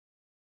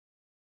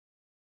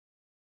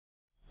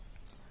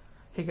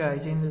Hey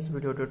guys, in this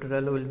video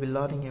tutorial we will be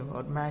learning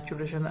about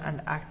maturation and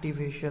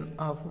activation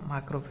of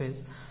macrophage.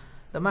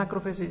 The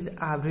macrophage is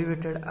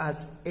abbreviated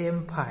as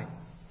M5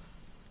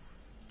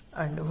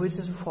 and which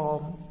is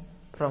formed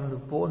from the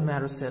bone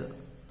marrow cell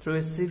through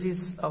a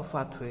series of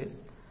pathways.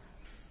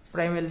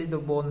 Primarily the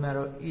bone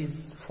marrow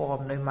is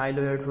formed a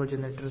myeloid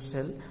progenitor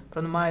cell.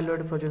 From the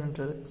myeloid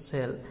progenitor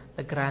cell,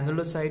 the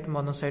granulocyte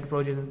monocyte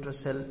progenitor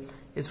cell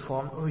is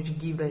formed, which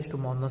give rise to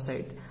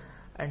monocyte,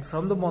 and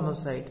from the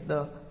monocyte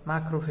the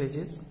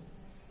macrophages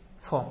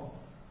form.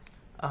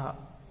 A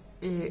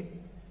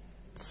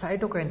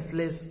cytokine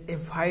plays a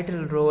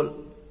vital role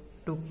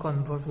to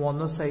convert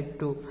monocyte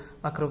to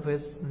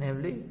macrophage,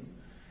 namely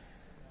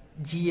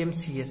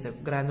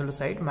GM-CSF,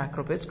 granulocyte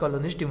macrophage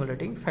colony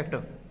stimulating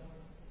factor.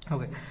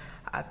 Okay,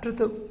 after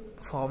the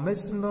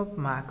formation of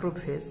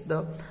macrophage,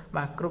 the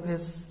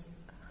macrophage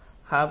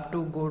have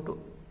to go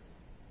to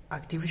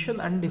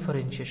activation and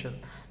differentiation.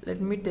 Let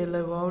me tell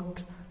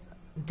about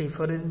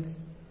different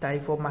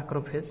type of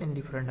macrophage in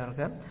different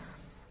organ.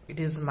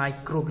 It is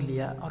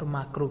microglia or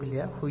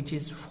macroglia, which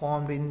is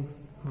formed in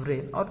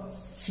brain or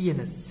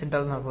CNS,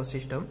 central nervous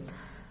system.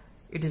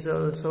 It is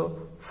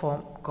also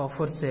formed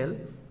copper cell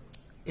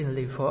in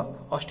liver,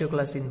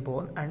 osteoclast in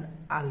bone, and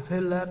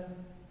alveolar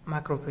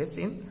macrophage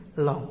in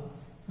lung.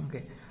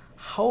 Okay,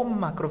 how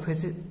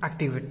macrophage is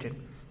activated?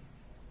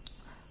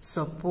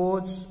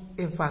 Suppose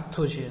a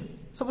pathogen,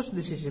 suppose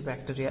this is a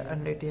bacteria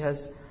and it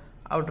has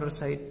outer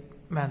side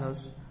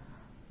manus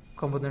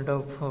component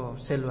of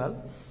cell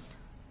wall.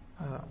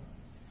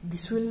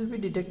 This will be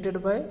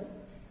detected by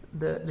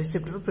the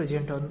receptor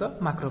present on the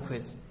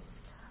macrophage.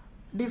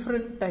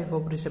 Different type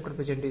of receptor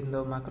present in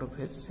the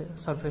macrophage, cell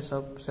surface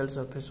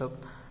of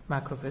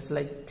macrophage,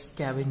 like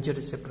scavenger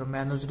receptor,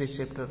 manus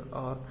receptor,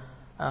 or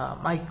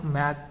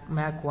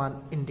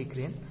MAC1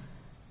 integrin,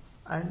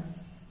 and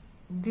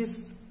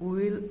this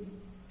will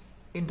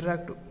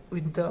interact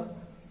with the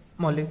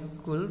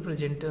molecule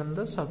present on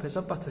the surface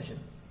of pathogen.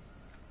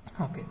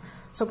 Okay,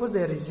 suppose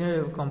there is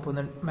a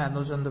component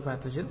manus on the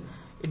pathogen,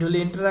 it will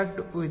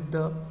interact with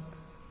the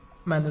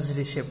manus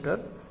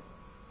receptor.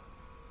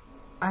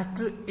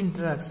 After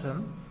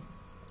interaction,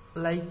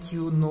 like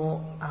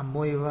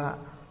amoeba,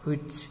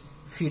 which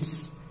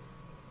feeds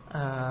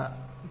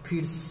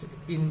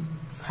in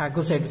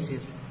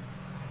phagocytosis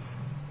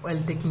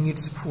while taking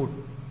its food,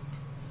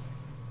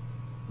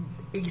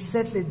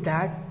 exactly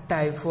that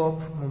type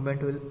of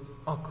movement will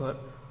occur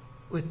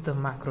with the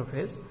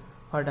macrophage.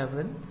 What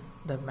happens?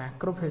 The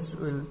macrophage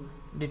will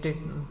detect,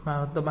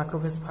 the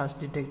macrophage first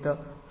detect the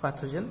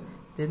pathogen,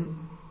 then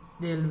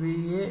there will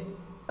be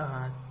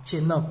a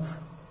chain up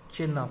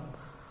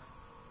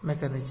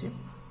mechanism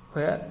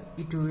where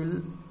it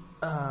will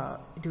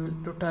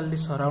totally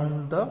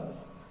surround the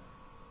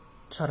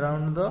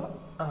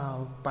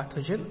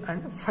pathogen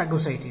and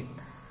phagocyte it.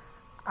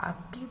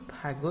 After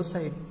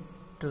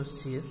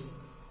phagocytosis,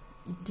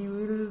 it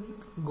will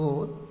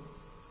go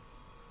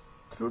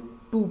through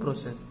two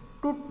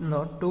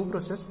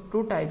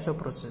types of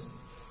process.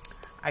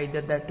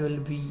 Either that will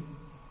be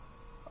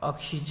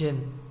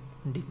oxygen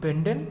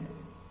dependent,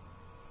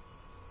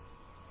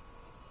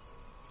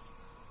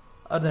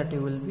 or that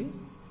will be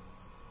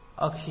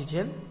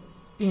oxygen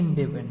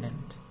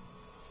independent.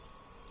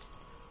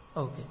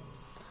 Okay,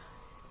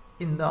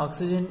 in the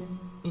oxygen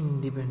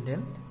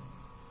independent,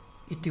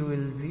 it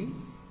will be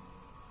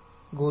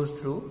goes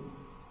through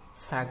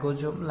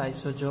phagosome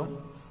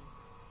lysosome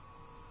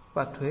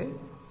pathway,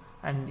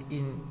 and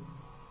in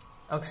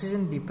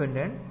oxygen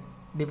dependent,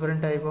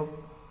 different type of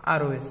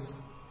ROS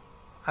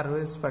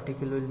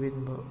particle will be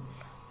involved.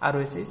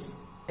 ROS is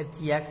a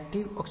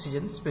reactive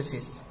oxygen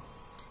species.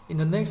 In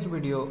the next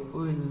video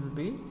we will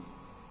be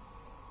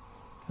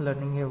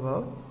learning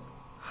about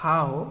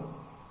how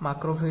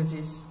macrophage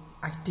is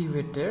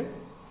activated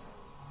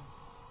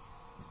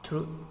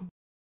through